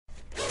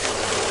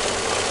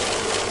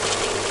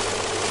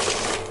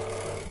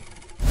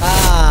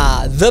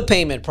the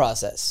payment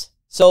process.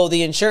 So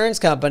the insurance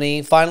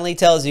company finally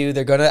tells you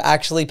they're going to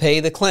actually pay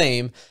the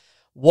claim.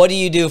 What do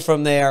you do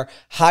from there?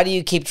 How do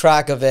you keep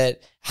track of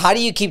it? How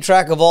do you keep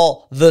track of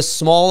all the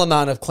small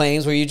amount of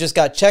claims where you just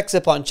got checks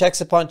upon checks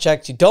upon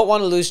checks? You don't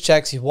want to lose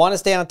checks. You want to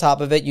stay on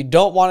top of it. You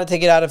don't want to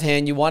take it out of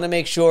hand. You want to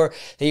make sure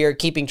that you're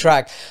keeping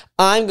track.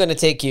 I'm going to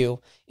take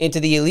you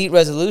into the Elite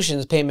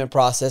Resolutions payment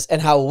process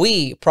and how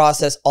we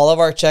process all of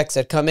our checks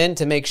that come in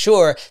to make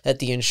sure that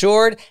the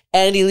insured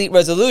and Elite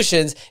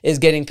Resolutions is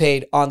getting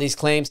paid on these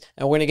claims.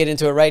 And we're going to get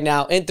into it right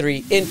now in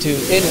 3, in 2,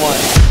 in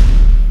 1.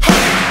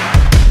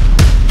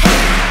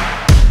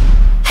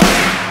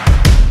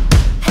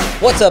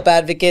 What's up,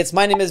 advocates?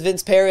 My name is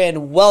Vince Perry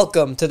and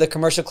welcome to the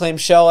Commercial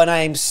Claims Show, and I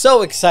am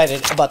so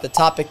excited about the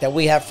topic that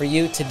we have for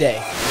you today.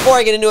 Before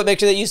I get into it, make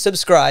sure that you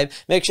subscribe,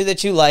 make sure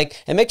that you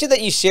like, and make sure that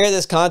you share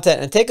this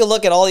content and take a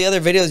look at all the other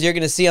videos you're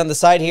going to see on the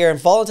side here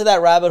and fall into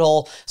that rabbit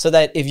hole so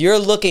that if you're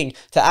looking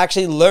to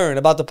actually learn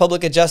about the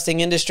public adjusting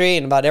industry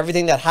and about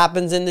everything that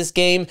happens in this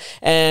game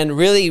and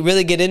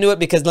really get into it,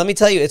 because let me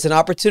tell you, it's an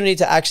opportunity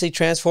to actually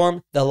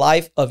transform the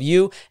life of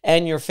you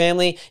and your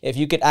family if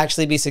you could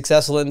actually be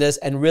successful in this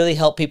and really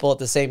help people at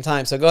the same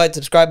time. So go ahead,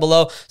 subscribe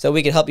below so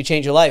we can help you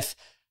change your life.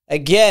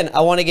 Again, I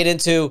want to get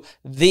into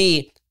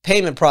the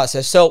payment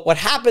process. So what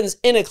happens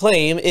in a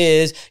claim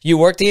is you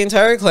work the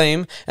entire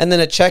claim and then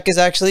a check is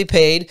actually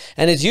paid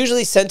and it's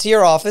usually sent to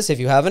your office if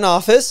you have an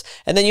office,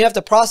 and then you have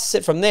to process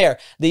it from there.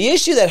 The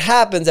issue that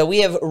happens that we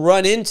have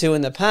run into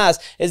in the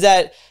past is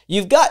that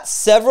you've got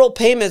several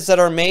payments that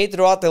are made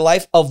throughout the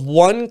life of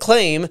one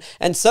claim,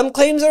 and some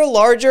claims are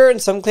larger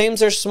and some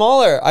claims are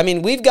smaller. I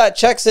mean, we've got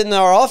checks in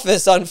our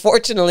office,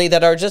 unfortunately,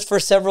 that are just for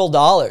several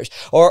dollars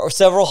or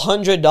several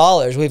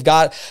 $100s. We've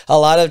got a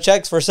lot of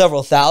checks for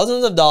several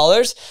thousands of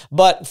dollars,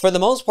 but for the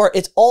most part,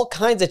 it's all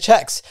kinds of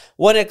checks.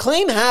 When a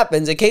claim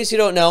happens, in case you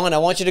don't know, and I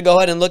want you to go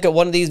ahead and look at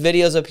one of these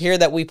videos up here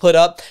that we put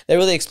up that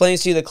really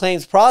explains to you the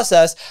claims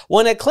process.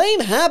 When a claim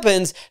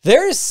happens,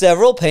 there's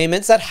several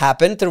payments that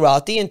happen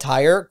throughout the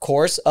entire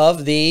course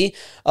of the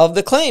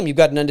claim. You've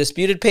got an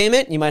undisputed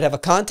payment, you might have a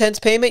contents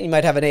payment, you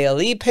might have an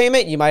ALE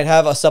payment, you might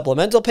have a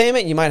supplemental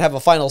payment, you might have a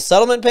final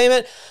settlement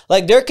payment.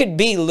 Like, there could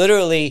be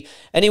literally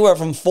anywhere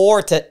from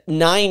 4 to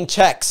 9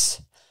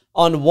 checks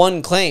on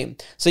one claim.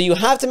 So you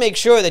have to make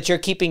sure that you're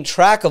keeping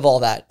track of all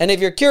that. And if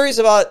you're curious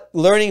about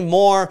learning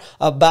more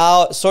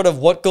about sort of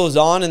what goes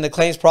on in the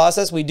claims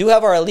process, we do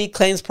have our Elite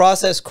Claims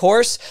Process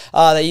course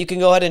that you can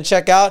go ahead and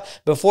check out.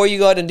 Before you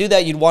go ahead and do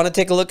that, you'd want to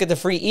take a look at the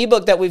free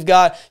ebook that we've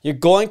got. You're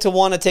going to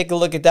want to take a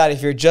look at that.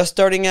 If you're just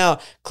starting out,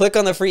 click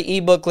on the free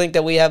ebook link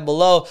that we have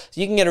below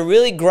so you can get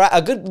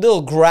a good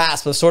little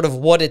grasp of sort of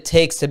what it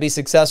takes to be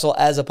successful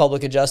as a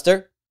public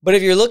adjuster. But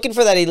if you're looking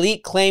for that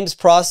Elite Claims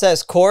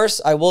Process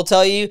course, I will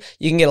tell you,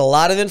 you can get a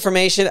lot of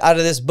information out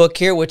of this book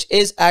here, which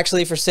is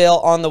actually for sale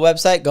on the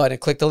website. Go ahead and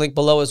click the link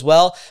below as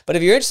well. But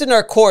if you're interested in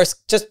our course,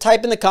 just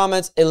type in the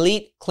comments,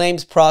 Elite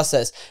Claims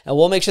Process, and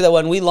we'll make sure that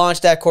when we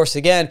launch that course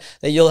again,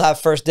 that you'll have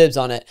first dibs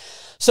on it.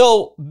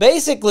 So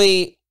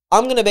basically, I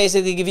want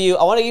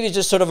to give you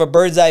just sort of a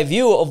bird's eye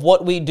view of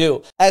what we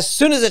do. As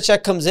soon as a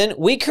check comes in,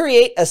 we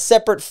create a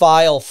separate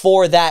file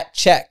for that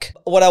check.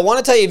 What I want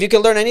to tell you, if you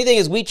can learn anything,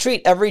 is we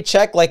treat every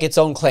check like its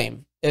own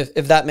claim,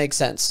 if that makes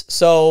sense.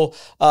 So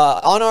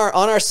on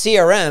our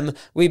CRM,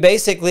 we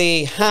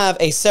basically have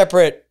a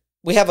separate,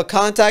 we have a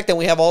contact and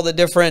we have all the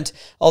different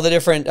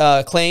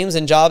claims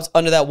and jobs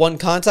under that one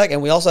contact, and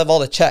we also have all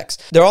the checks.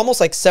 They're almost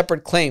like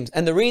separate claims.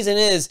 And the reason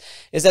is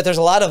that there's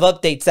a lot of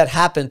updates that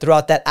happen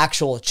throughout that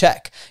actual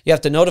check. You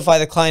have to notify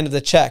the client of the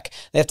check.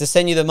 They have to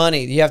send you the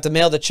money. You have to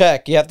mail the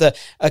check. You have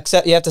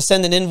to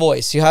send an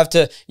invoice. You have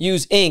to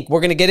use ink.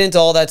 We're going to get into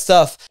all that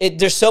stuff.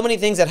 There's so many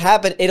things that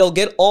happen. It'll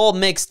get all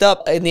mixed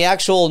up in the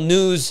actual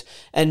news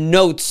and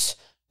notes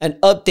and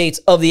updates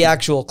of the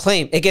actual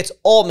claim. It gets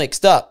all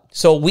mixed up.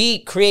 So we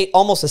create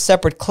almost a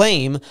separate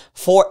claim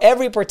for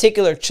every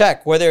particular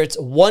check, whether it's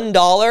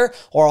 $1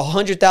 or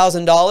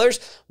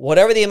 $100,000,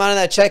 whatever the amount of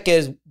that check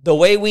is. The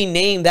way we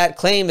name that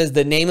claim is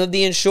the name of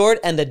the insured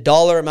and the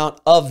dollar amount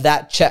of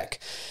that check.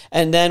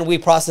 And then we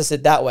process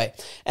it that way.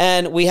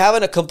 And we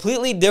have a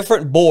completely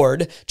different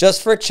board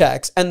just for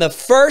checks. And the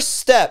first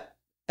step,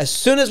 as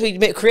soon as we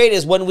create,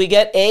 is when we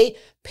get a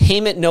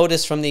payment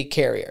notice from the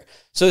carrier.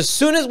 So as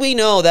soon as we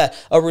know that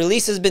a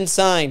release has been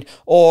signed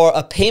or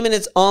a payment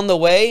is on the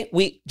way,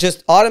 we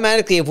just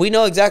automatically, if we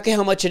know exactly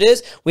how much it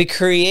is, we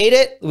create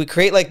it. We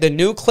create like the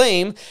new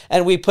claim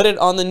and we put it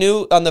on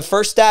the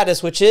first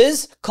status, which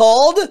is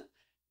called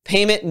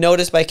payment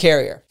notice by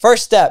carrier.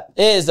 First step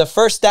is the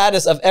first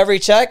status of every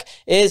check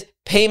is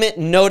payment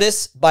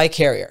notice by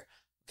carrier.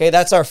 Okay,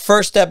 that's our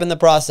first step in the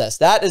process.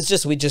 That is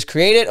just, we just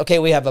create it. Okay,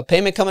 we have a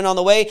payment coming on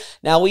the way.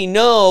 Now we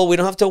know, we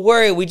don't have to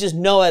worry. We just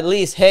know at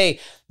least, hey,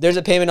 there's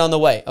a payment on the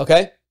way,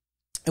 okay?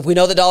 If we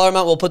know the dollar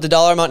amount, we'll put the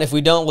dollar amount. If we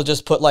don't, we'll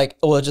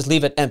just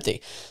leave it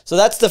empty. So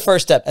that's the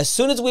first step. As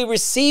soon as we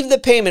receive the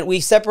payment,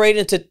 we separate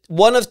into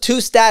one of two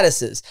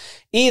statuses.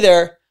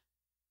 Either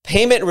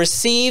payment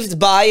received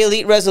by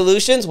Elite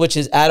Resolutions, which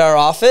is at our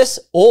office,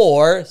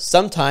 or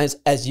sometimes,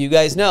 as you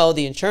guys know,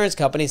 the insurance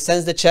company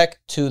sends the check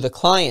to the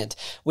client.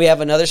 We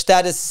have another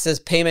status that says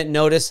payment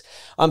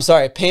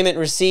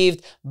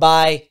received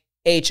by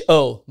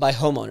HO, by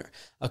homeowner.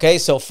 Okay,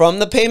 so from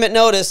the payment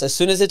notice, as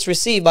soon as it's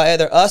received by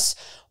either us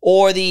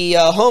or the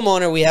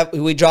homeowner,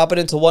 we drop it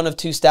into one of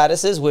two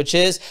statuses, which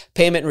is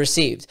payment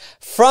received.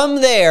 From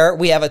there,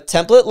 we have a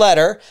template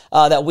letter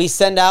that we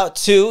send out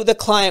to the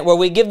client where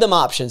we give them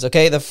options,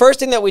 okay? The first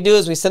thing that we do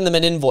is we send them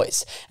an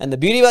invoice. And the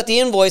beauty about the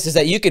invoice is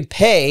that you could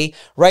pay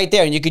right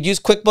there, and you could use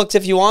QuickBooks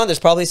if you want. There's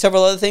probably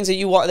several other things that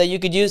you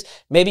could use.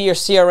 Maybe your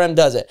CRM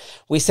does it.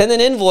 We send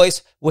an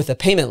invoice with a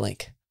payment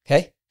link,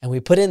 okay? And we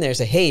put in there,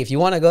 say, hey, if you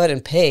want to go ahead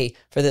and pay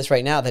for this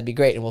right now, that'd be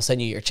great, and we'll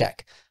send you your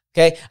check.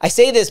 Okay, I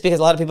say this because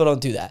a lot of people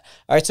don't do that.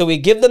 All right, so we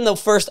give them the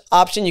first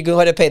option. You go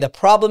ahead and pay. The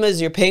problem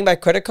is you're paying by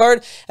credit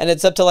card, and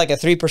it's up to like a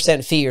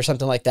 3% fee or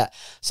something like that.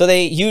 So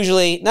they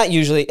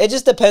it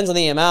just depends on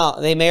the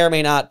amount. They may or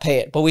may not pay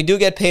it, but we do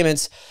get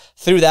payments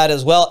through that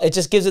as well. It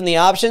just gives them the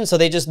option, so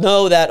they just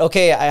know that,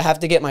 okay, I have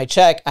to get my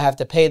check, I have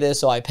to pay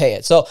this, so I pay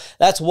it. So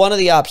that's one of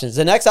the options.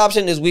 The next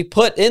option is we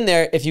put in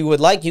there, if you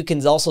would like, you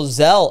can also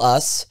Zelle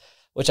us,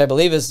 which I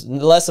believe is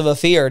less of a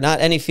fee or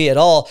not any fee at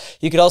all.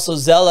 You could also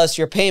Zelle us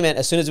your payment.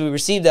 As soon as we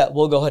receive that,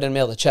 we'll go ahead and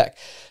mail the check.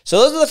 So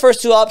those are the first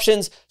two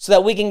options so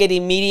that we can get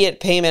immediate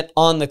payment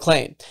on the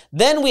claim.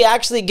 Then we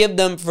actually give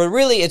them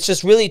it's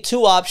just really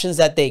two options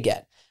that they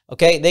get.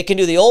 Okay, they can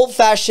do the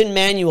old-fashioned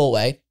manual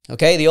way.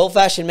 Okay, the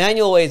old-fashioned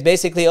manual way is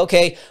basically,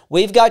 okay,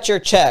 we've got your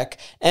check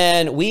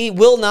and we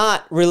will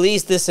not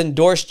release this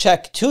endorsed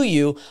check to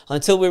you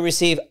until we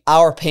receive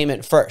our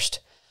payment first.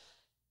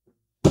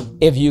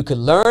 If you could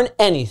learn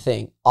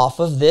anything off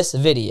of this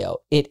video,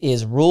 it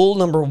is rule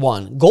number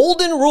one,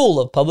 golden rule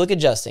of public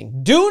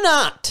adjusting. Do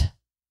not,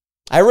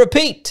 I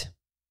repeat,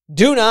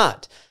 do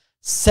not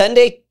send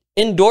a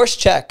endorsed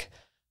check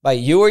by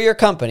you or your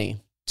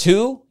company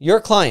to your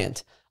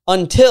client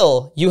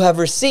until you have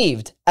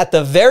received, at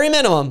the very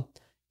minimum,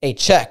 a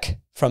check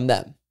from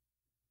them.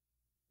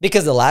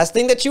 Because the last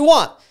thing that you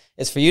want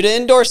is for you to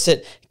endorse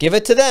it, give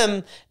it to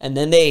them, and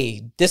then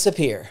they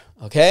disappear.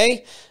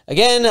 Okay?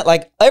 Again,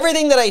 like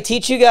everything that I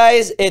teach you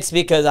guys, it's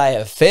because I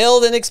have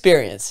failed in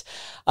experience.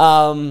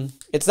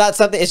 It's not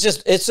something,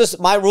 it's just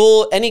my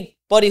rule.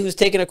 Anybody who's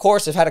taken a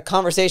course, have had a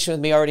conversation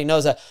with me already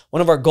knows that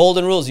one of our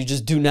golden rules, you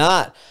just do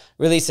not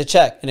release a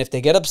check. And if they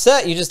get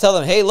upset, you just tell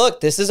them, hey, look,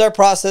 this is our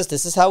process.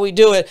 This is how we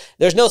do it.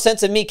 There's no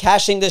sense in me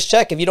cashing this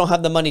check if you don't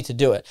have the money to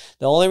do it.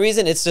 The only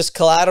reason, it's just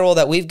collateral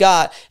that we've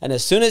got. And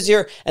as soon as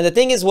and the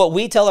thing is, what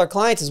we tell our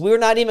clients is we're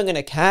not even going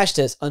to cash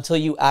this until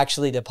you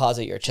actually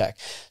deposit your check.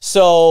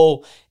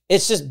 So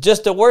it's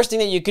just the worst thing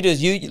that you could do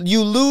is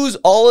you lose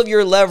all of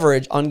your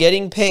leverage on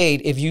getting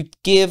paid if you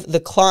give the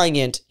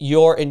client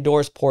your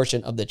endorsed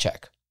portion of the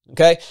check.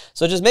 Okay.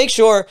 So just make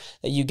sure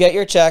that you get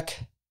your check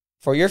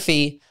for your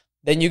fee.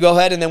 Then you go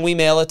ahead and then we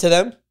mail it to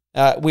them.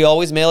 We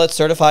always mail it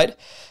certified.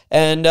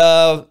 And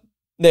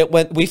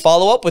when we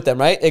follow up with them,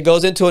 right? It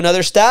goes into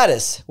another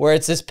status where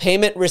it's this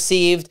payment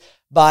received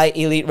by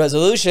Elite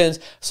Resolutions.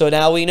 So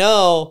now we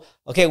know,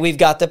 okay, we've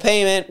got the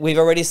payment. We've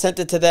already sent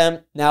it to them.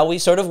 Now we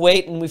sort of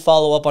wait and we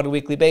follow up on a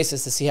weekly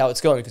basis to see how it's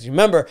going. Because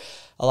remember,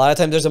 a lot of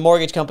times there's a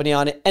mortgage company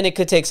on it and it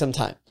could take some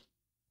time.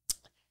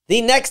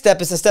 The next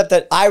step is a step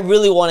that I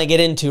really want to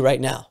get into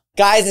right now.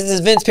 Guys, this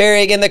is Vince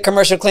Perry again, the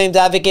Commercial Claims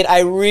Advocate.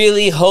 I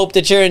really hope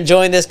that you're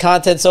enjoying this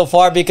content so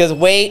far because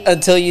wait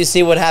until you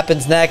see what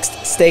happens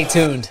next. Stay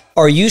tuned.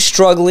 Are you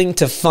struggling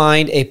to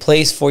find a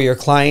place for your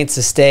clients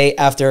to stay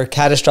after a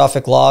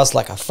catastrophic loss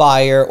like a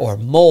fire or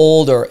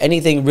mold or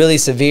anything really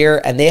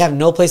severe and they have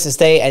no place to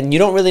stay and you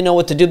don't really know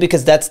what to do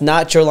because that's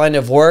not your line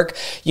of work?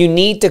 You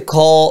need to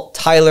call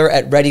Tyler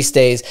at Ready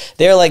Stays.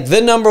 They're like the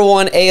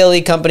 #1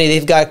 ALE company.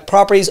 They've got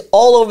properties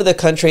all over the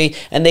country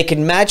and they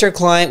can match your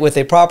client with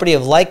a property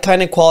of like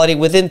kind of quality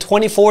within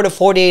 24 to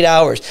 48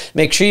 hours.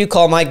 Make sure you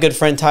call my good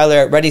friend Tyler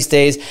at Ready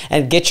Stays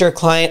and get your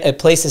client a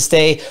place to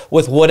stay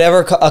with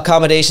whatever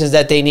accommodations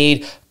that they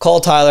need. Call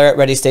Tyler at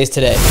Ready Stays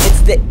today.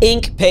 It's the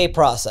ink pay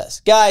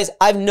process. Guys,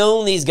 I've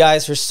known these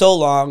guys for so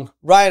long.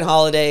 Ryan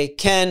Holiday,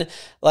 Ken,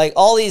 like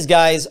all these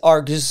guys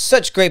are just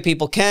such great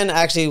people. Ken,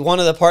 actually one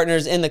of the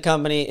partners in the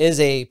company, is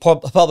a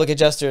public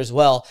adjuster as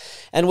well.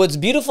 And what's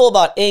beautiful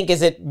about ink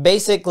is it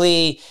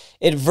virtualizes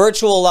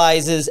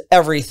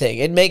everything.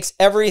 It makes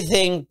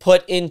everything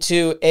put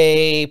into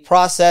a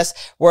process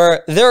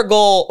where their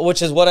goal,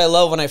 which is what I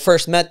love when I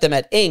first met them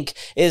at Ink,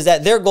 is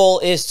that their goal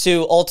is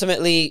to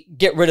ultimately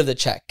get rid of the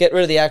check, get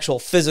rid of the actual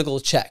physical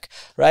check,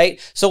 right?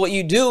 So what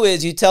you do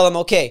is you tell them,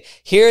 okay,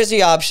 here's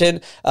the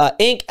option.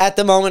 Ink at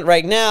the moment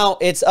right now,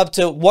 it's up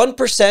to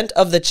 1%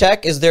 of the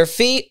check is their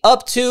fee,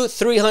 up to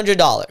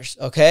 $300,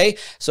 okay?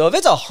 So if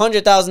it's a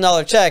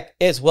 $100,000 check,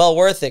 it's well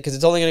worth it because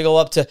it's only going to go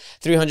up to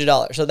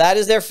 $300. So that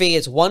is their fee. fee.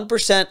 It's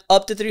 1%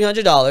 up to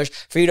 $300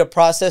 for you to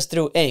process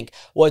through Inc.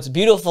 What's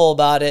beautiful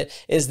about it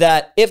is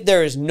that if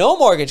there is no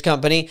mortgage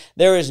company,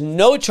 there is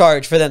no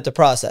charge for them to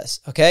process,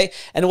 okay?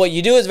 And what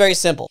you do is very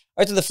simple.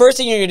 All right, so the first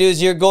thing you're going to do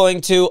is you're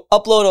going to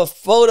upload a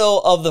photo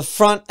of the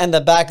front and the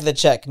back of the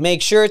check.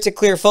 Make sure it's a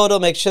clear photo.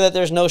 Make sure that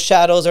there's no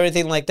shadows or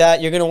anything like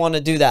that. You're going to want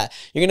to do that.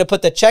 You're going to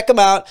put the check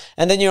amount,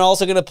 and then you're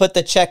also going to put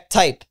the check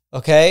type,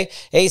 okay?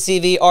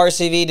 ACV,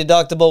 RCV,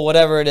 deductible,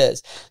 whatever it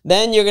is.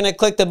 Then you're going to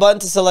click the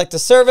button to select the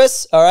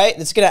service, all right?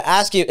 It's going to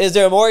ask you, is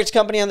there a mortgage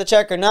company on the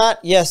check or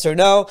not? Yes or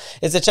no.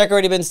 Is the check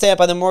already been stamped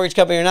by the mortgage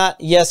company or not?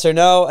 Yes or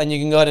no, and you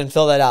can go ahead and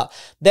fill that out.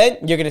 Then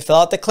you're going to fill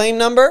out the claim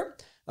number.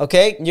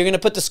 Okay, you're going to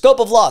put the scope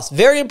of loss.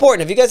 Very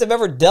important. If you guys have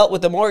ever dealt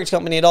with the mortgage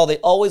company at all, they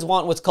always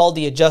want what's called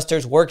the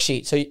adjuster's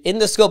worksheet. So in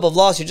the scope of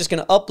loss, you're just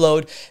going to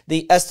upload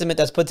the estimate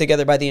that's put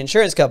together by the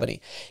insurance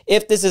company.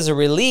 If this is a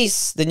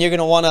release, then you're going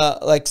to want to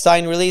like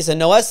sign release and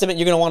no estimate.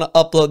 You're going to want to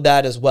upload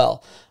that as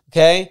well.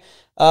 Okay.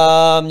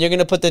 You're going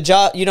to put the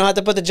job, you don't have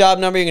to put the job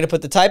number. You're going to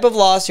put the type of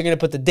loss. You're going to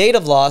put the date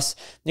of loss.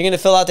 You're going to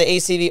fill out the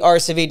ACV,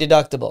 RCV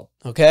deductible.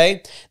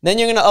 Okay. Then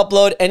you're going to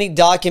upload any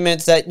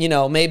documents that, you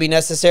know, may be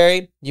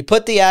necessary. You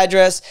put the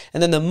address.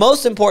 And then the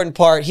most important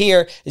part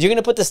here is you're going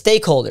to put the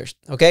stakeholders.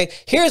 Okay.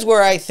 Here's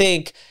where I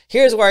think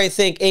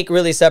Inc.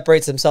 really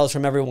separates themselves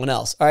from everyone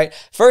else. All right.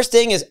 First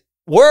thing is,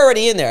 we're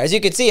already in there. As you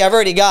can see, I've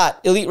already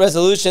got Elite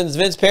Resolutions,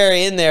 Vince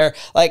Perry in there.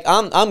 Like,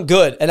 I'm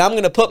good. And I'm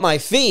going to put my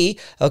fee,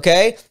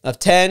 okay, of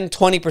 10,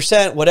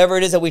 20%, whatever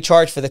it is that we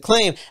charge for the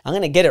claim. I'm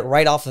going to get it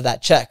right off of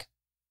that check.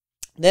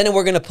 Then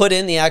we're going to put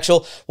in the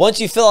actual, once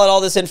you fill out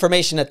all this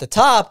information at the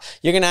top,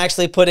 you're going to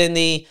actually put in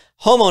the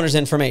homeowner's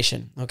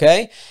information,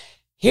 okay?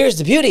 Here's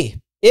the beauty.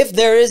 If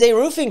there is a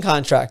roofing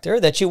contractor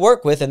that you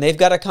work with and they've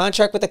got a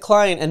contract with a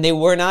client and they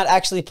were not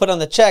actually put on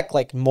the check,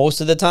 like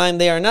most of the time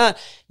they are not,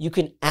 you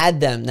can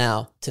add them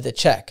now to the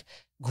check.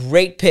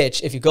 Great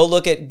pitch. If you go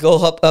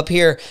up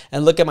here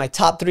and look at my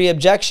top 3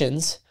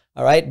 objections,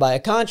 all right, by a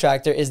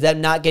contractor, is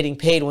them not getting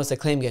paid once the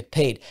claim gets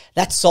paid.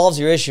 That solves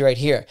your issue right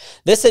here.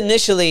 This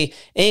initially,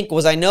 Inc.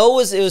 was, I know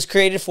it was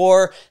created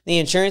for the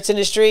insurance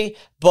industry,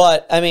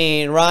 but I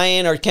mean,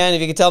 Ryan or Ken,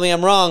 if you could tell me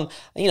I'm wrong,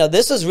 you know,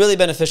 this was really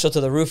beneficial to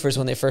the roofers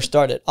when they first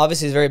started.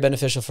 Obviously, it's very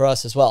beneficial for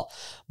us as well.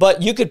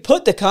 But you could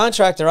put the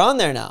contractor on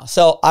there now.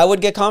 So I would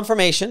get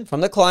confirmation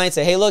from the client,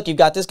 say, hey, look, you've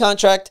got this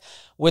contract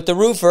with the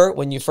roofer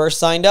when you first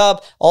signed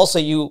up. Also,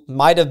 you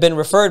might have been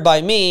referred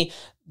by me.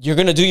 You're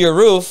going to do your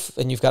roof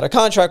and you've got a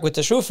contract with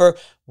this roofer.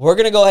 We're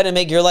going to go ahead and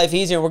make your life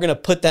easier. And we're going to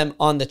put them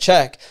on the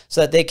check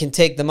so that they can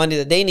take the money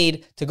that they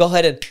need to go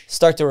ahead and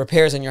start the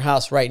repairs in your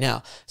house right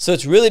now. So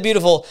it's really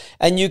beautiful.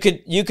 And you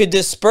could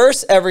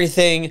disperse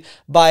everything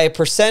by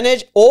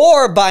percentage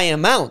or by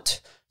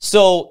amount.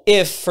 So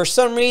if for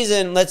some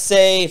reason, let's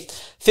say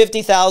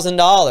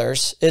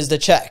 $50,000 is the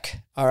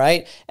check, all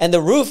right, and the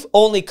roof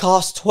only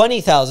costs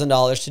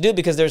 $20,000 to do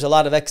because there's a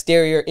lot of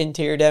exterior,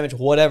 interior damage,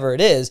 whatever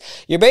it is,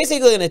 you're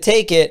basically going to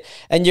take it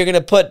and you're going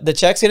to put, the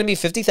check's going to be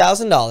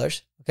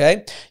 $50,000,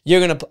 okay?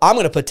 I'm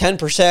going to put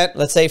 10%,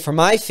 let's say, for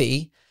my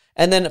fee,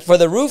 and then for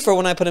the roofer,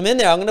 when I put him in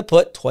there, I'm going to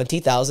put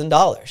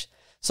 $20,000.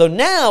 So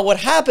now what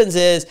happens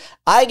is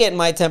I get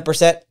my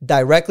 10%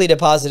 directly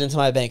deposited into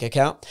my bank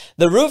account.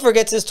 The roofer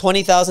gets his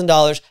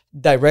 $20,000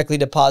 directly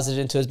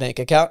deposited into his bank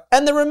account,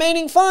 and the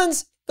remaining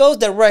funds goes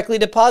directly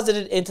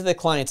deposited into the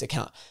client's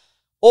account.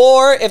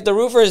 Or if the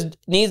roofer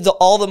needs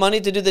all the money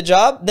to do the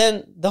job,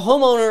 then the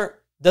homeowner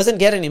doesn't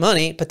get any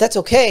money, but that's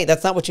okay.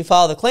 That's not what you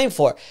filed the claim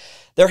for.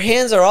 Their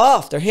hands are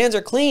off. Their hands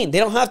are clean. They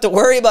don't have to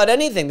worry about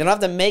anything. They don't have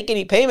to make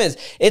any payments.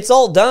 It's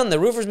all done. The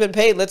roofer's been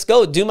paid. Let's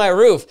go do my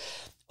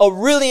roof. A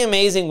really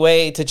amazing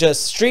way to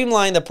just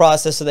streamline the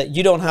process so that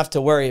you don't have to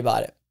worry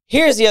about it.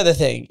 Here's the other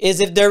thing, is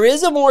if there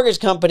is a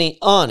mortgage company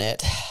on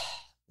it,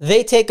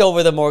 they take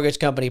over the mortgage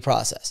company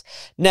process.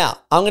 Now,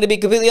 I'm going to be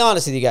completely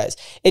honest with you guys.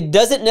 It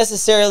doesn't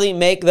necessarily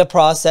make the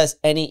process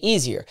any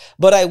easier.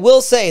 But I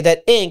will say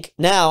that Inc.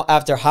 now,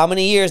 after how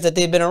many years that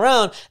they've been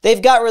around,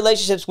 they've got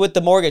relationships with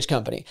the mortgage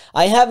company.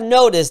 I have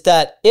noticed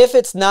that if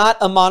it's not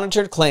a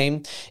monitored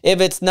claim,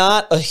 if it's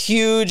not a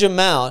huge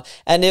amount,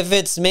 and if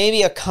it's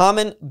maybe a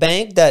common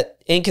bank that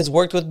Inc. has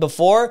worked with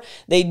before,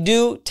 they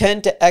do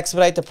tend to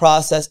expedite the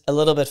process a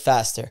little bit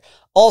faster.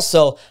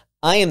 Also,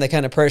 I am the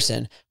kind of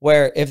person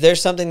where if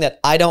there's something that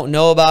I don't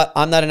know about,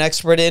 I'm not an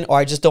expert in, or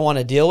I just don't want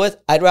to deal with,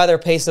 I'd rather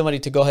pay somebody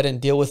to go ahead and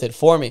deal with it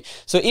for me.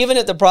 So even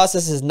if the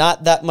process is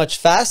not that much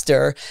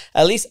faster,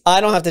 at least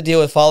I don't have to deal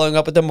with following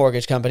up with the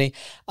mortgage company.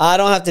 I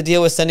don't have to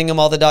deal with sending them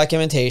all the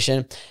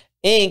documentation.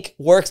 Inc.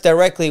 works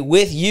directly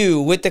with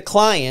you, with the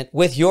client,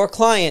 with your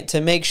client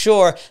to make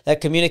sure that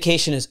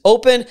communication is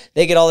open.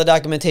 They get all the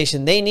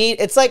documentation they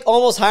need. It's like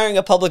almost hiring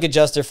a public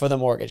adjuster for the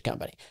mortgage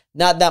company.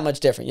 Not that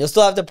much different. You'll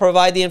still have to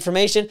provide the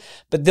information,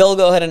 but they'll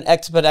go ahead and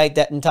expedite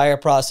that entire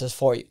process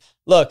for you.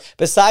 Look,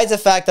 besides the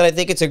fact that I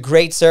think it's a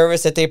great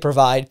service that they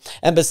provide,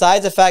 and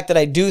besides the fact that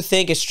I do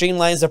think it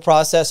streamlines the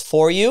process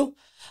for you,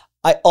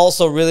 I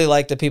also really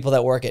like the people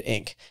that work at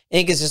Ink.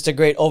 Ink is just a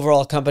great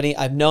overall company.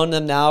 I've known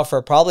them now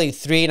for probably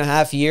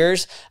 3.5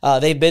 years.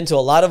 They've been to a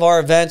lot of our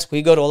events.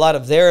 We go to a lot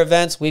of their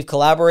events. We've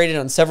collaborated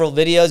on several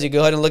videos. You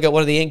go ahead and look at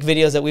one of the Ink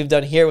videos that we've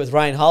done here with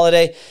Ryan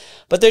Holiday.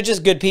 But they're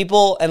just good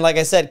people. And like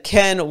I said,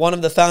 Ken, one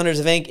of the founders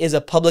of Ink, is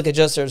a public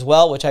adjuster as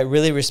well, which I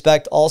really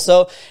respect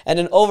also, and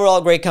an overall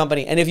great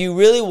company. And if you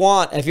really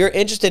want, if you're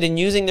interested in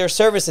using their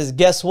services,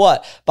 guess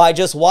what? By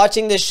just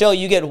watching this show,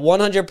 you get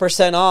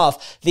 100%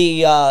 off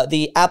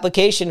the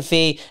application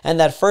fee and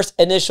that first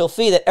initial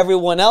fee that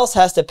everyone else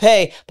has to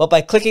pay. But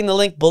by clicking the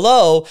link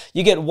below,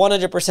 you get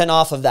 100%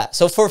 off of that.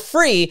 So for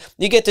free,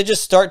 you get to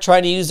just start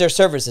trying to use their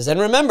services. And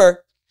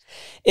remember,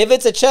 if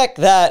it's a check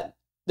that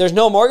there's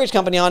no mortgage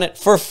company on it,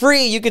 for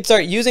free, you could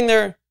start using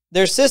their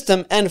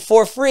system, and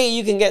for free,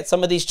 you can get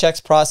some of these checks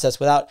processed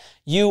without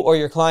you or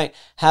your client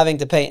having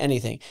to pay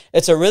anything.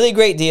 It's a really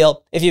great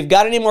deal. If you've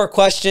got any more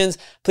questions,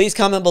 please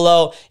comment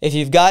below. If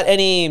you've got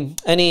any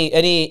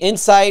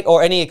insight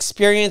or any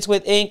experience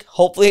with Ink,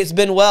 hopefully it's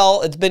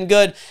been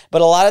good.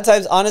 But a lot of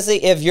times,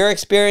 honestly, if your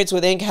experience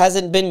with Ink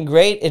hasn't been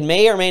great, it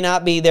may or may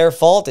not be their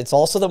fault. It's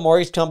also the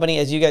mortgage company,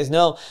 as you guys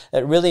know,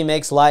 that really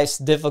makes life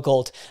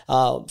difficult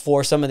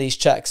for some of these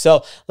checks.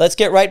 So let's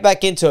get right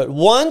back into it.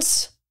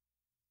 Once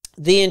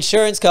the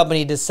insurance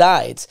company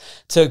decides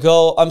to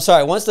go, once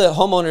the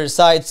homeowner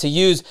decides to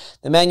use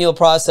the manual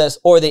process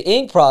or the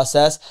Ink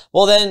process,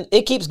 well, then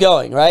it keeps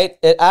going, right?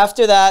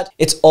 After that,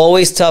 it's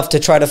always tough to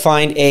try to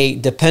find a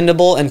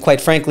dependable and,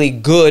 quite frankly,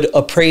 good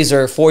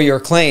appraiser for your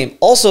claim.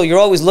 Also, you're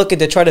always looking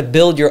to try to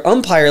build your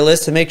umpire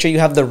list to make sure you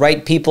have the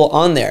right people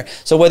on there.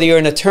 So whether you're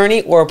an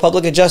attorney or a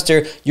public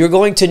adjuster, you're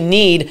going to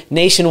need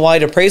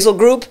Nationwide Appraisal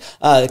Group.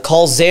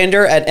 Call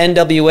Xander at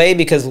NWA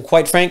because,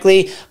 quite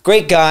frankly,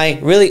 great guy,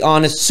 really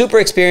honest, super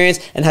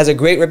experienced, and has a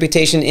great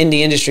reputation in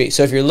the industry.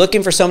 So if you're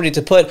looking for somebody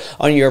to put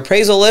on your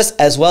appraisal list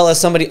as well as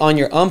somebody on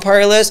your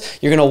umpire list,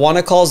 you're going to want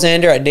to call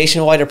Xander at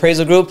Nationwide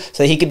Appraisal Group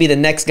so that he could be the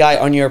next guy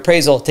on your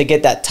appraisal to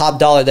get that top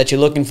dollar that you're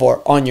looking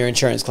for on your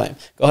insurance claim.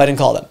 Go ahead and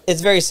call them.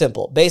 It's very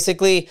simple.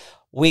 Basically,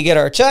 we get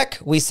our check,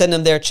 we send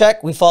them their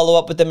check, we follow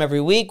up with them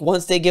every week.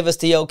 Once they give us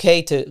the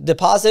okay to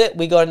deposit it,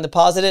 we go ahead and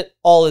deposit it.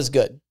 All is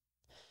good.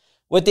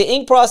 With the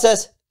Ink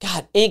process,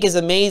 God, Ink is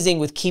amazing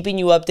with keeping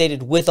you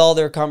updated with all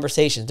their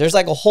conversations. There's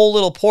like a whole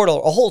little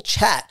portal, a whole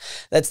chat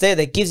that's there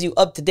that gives you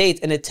up to date,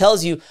 and it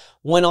tells you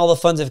when all the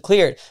funds have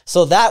cleared.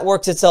 So that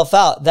works itself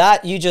out.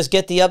 That you just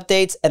get the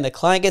updates and the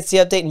client gets the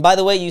update. And by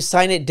the way, you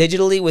sign it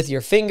digitally with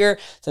your finger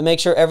to make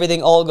sure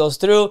everything all goes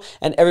through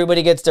and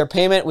everybody gets their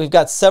payment. We've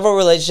got several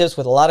relationships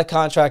with a lot of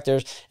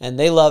contractors and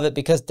they love it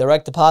because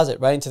direct deposit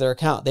right into their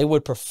account. They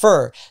would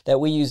prefer that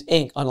we use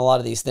Ink on a lot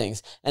of these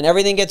things, and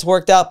everything gets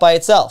worked out by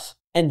itself.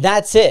 And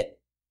that's it.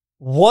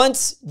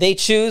 Once they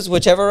choose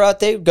whichever route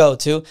they go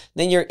to,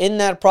 then you're in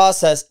that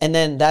process, and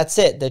then that's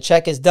it. The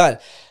check is done.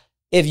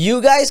 If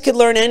you guys could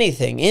learn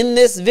anything in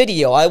this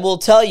video, I will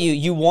tell you,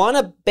 you want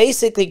to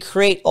basically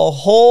create a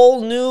whole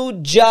new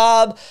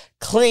job,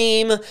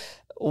 claim,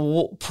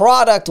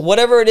 product,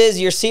 whatever it is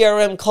your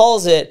CRM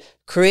calls it,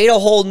 create a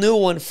whole new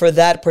one for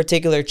that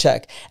particular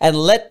check and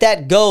let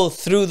that go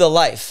through the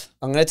life.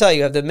 I'm going to tell you,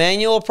 you have the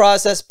manual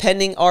process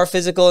pending our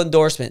physical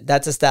endorsement.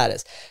 That's a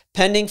status.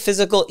 Pending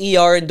physical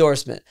ER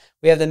endorsement.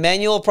 We have the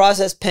manual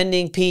process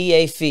pending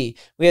PA fee.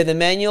 We have the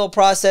manual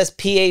process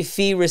PA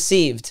fee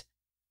received.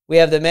 We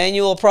have the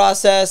manual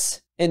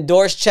process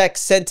endorsed check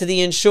sent to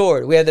the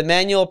insured. We have the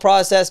manual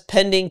process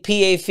pending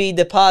PA fee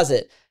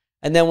deposit.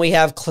 And then we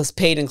have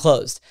paid and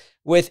closed.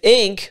 With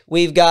Ink,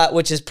 we've got,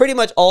 which is pretty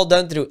much all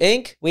done through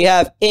Ink, we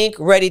have Ink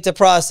ready to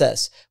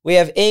process. We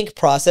have Ink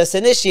process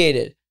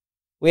initiated.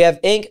 We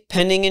have Ink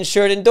pending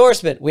insured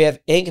endorsement. We have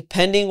Ink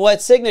pending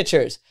wet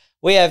signatures.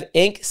 We have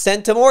Ink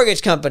sent to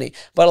mortgage company.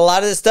 But a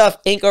lot of this stuff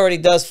Ink already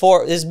does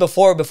for, this is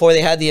before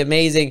they had the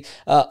amazing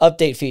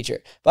update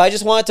feature. But I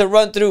just wanted to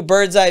run through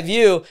bird's eye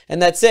view,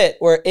 and that's it.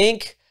 Where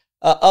Ink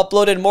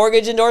uploaded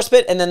mortgage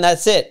endorsement, and then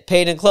that's it,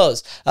 paid and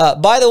closed.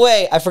 By the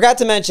way, I forgot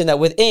to mention that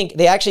with Ink,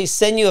 they actually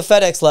send you a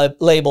FedEx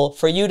label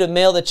for you to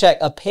mail the check,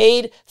 a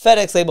paid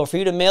FedEx label for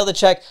you to mail the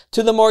check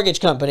to the mortgage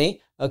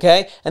company.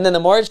 Okay, and then the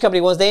mortgage company,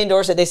 once they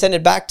endorse it, they send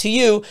it back to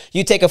you.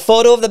 You take a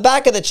photo of the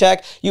back of the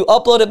check, you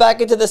upload it back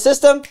into the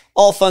system,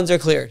 all funds are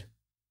cleared.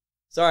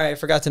 Sorry, I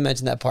forgot to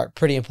mention that part.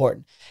 Pretty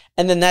important.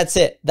 And then that's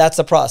it. That's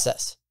the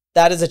process.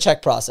 That is a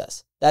check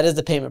process. That is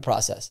the payment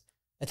process.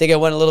 I think I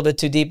went a little bit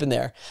too deep in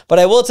there. But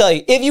I will tell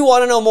you, if you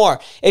want to know more,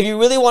 if you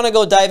really want to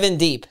go dive in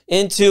deep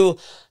into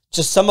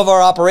just some of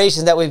our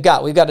operations that we've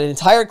got an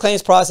entire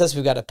claims process,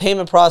 we've got a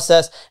payment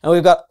process, and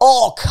we've got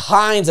all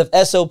kinds of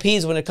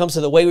SOPs when it comes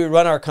to the way we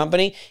run our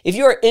company. If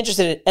you are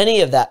interested in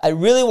any of that, I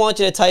really want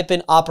you to type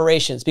in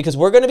operations, because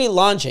we're going to be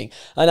launching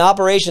an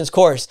operations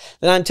course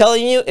that I'm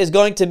telling you is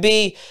going to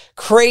be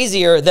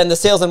crazier than the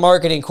sales and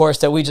marketing course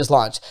that we just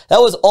launched. That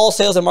was all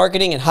sales and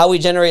marketing and how we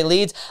generate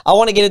leads. I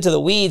want to get into the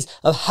weeds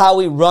of how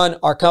we run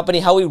our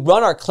company, how we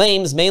run our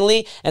claims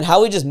mainly, and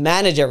how we just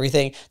manage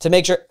everything to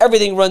make sure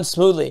everything runs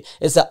smoothly.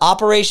 It's the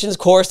operations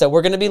course that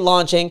we're going to be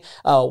launching.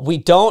 We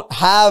don't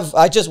have,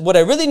 what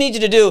I really need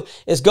you to do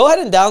is go ahead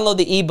and download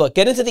the ebook,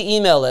 get into the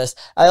email list.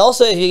 I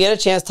also, if you get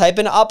a chance, type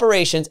in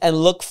operations and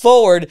look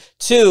forward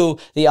to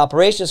the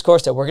operations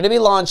course that we're going to be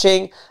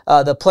launching.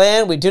 The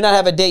plan, we do not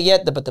have a date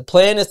yet, but the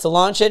plan is to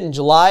launch it in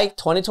July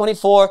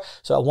 2024.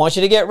 So I want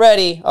you to get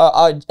ready,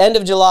 end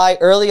of July,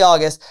 early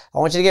August. I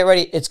want you to get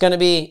ready. It's going to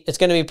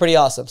be pretty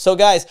awesome. So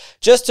guys,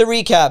 just to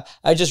recap,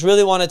 I just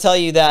really want to tell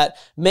you that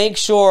make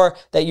sure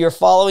that you're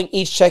following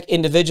each check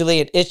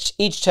individually, and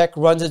each check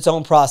runs its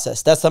own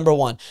process. That's number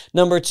one.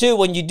 Number two,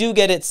 when you do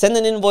get it, send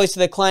an invoice to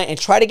the client and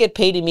try to get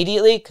paid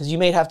immediately, because you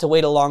may have to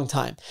wait a long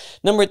time.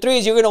 Number three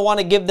is you're going to want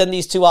to give them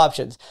these two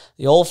options,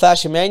 the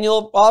old-fashioned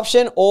manual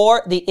option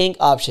or the ink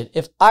option.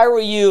 If I were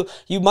you,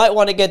 you might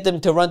want to get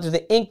them to run through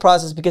the ink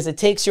process because it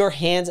takes your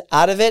hands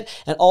out of it,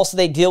 and also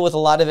they deal with a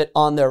lot of it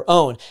on their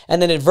own.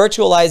 And then it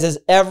virtualizes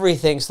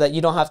everything so that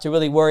you don't have to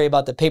really worry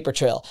about the paper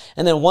trail.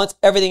 And then once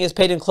everything is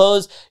paid and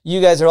closed,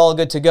 you guys are all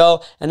good to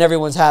go and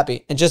everyone's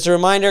happy. And just a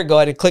reminder, go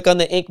ahead and click on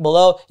the ink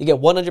below. You get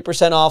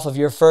 100% off of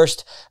your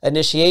first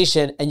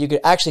initiation, and you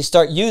could actually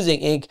start using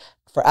ink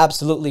for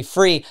absolutely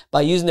free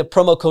by using the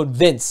promo code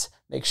Vince.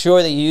 Make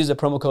sure that you use the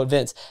promo code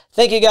Vince.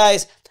 Thank you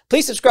guys.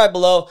 Please subscribe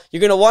below.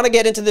 You're going to want to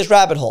get into this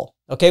rabbit hole.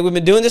 Okay, we've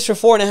been doing this for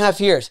 4.5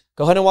 years.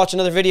 Go ahead and watch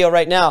another video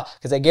right now,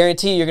 because I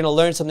guarantee you're going to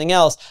learn something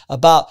else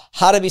about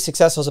how to be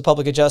successful as a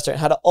public adjuster and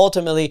how to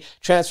ultimately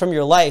transform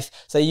your life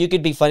so that you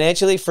could be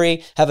financially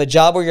free, have a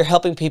job where you're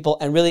helping people,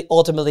 and really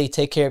ultimately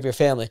take care of your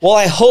family. Well,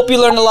 I hope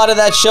you learned a lot of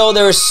that show.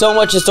 There is so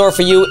much in store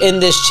for you in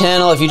this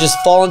channel. If you just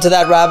fall into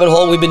that rabbit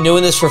hole, we've been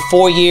doing this for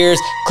 4 years.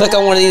 Click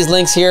on one of these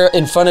links here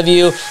in front of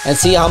you and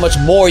see how much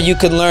more you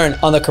can learn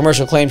on the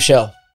Commercial Claims Show.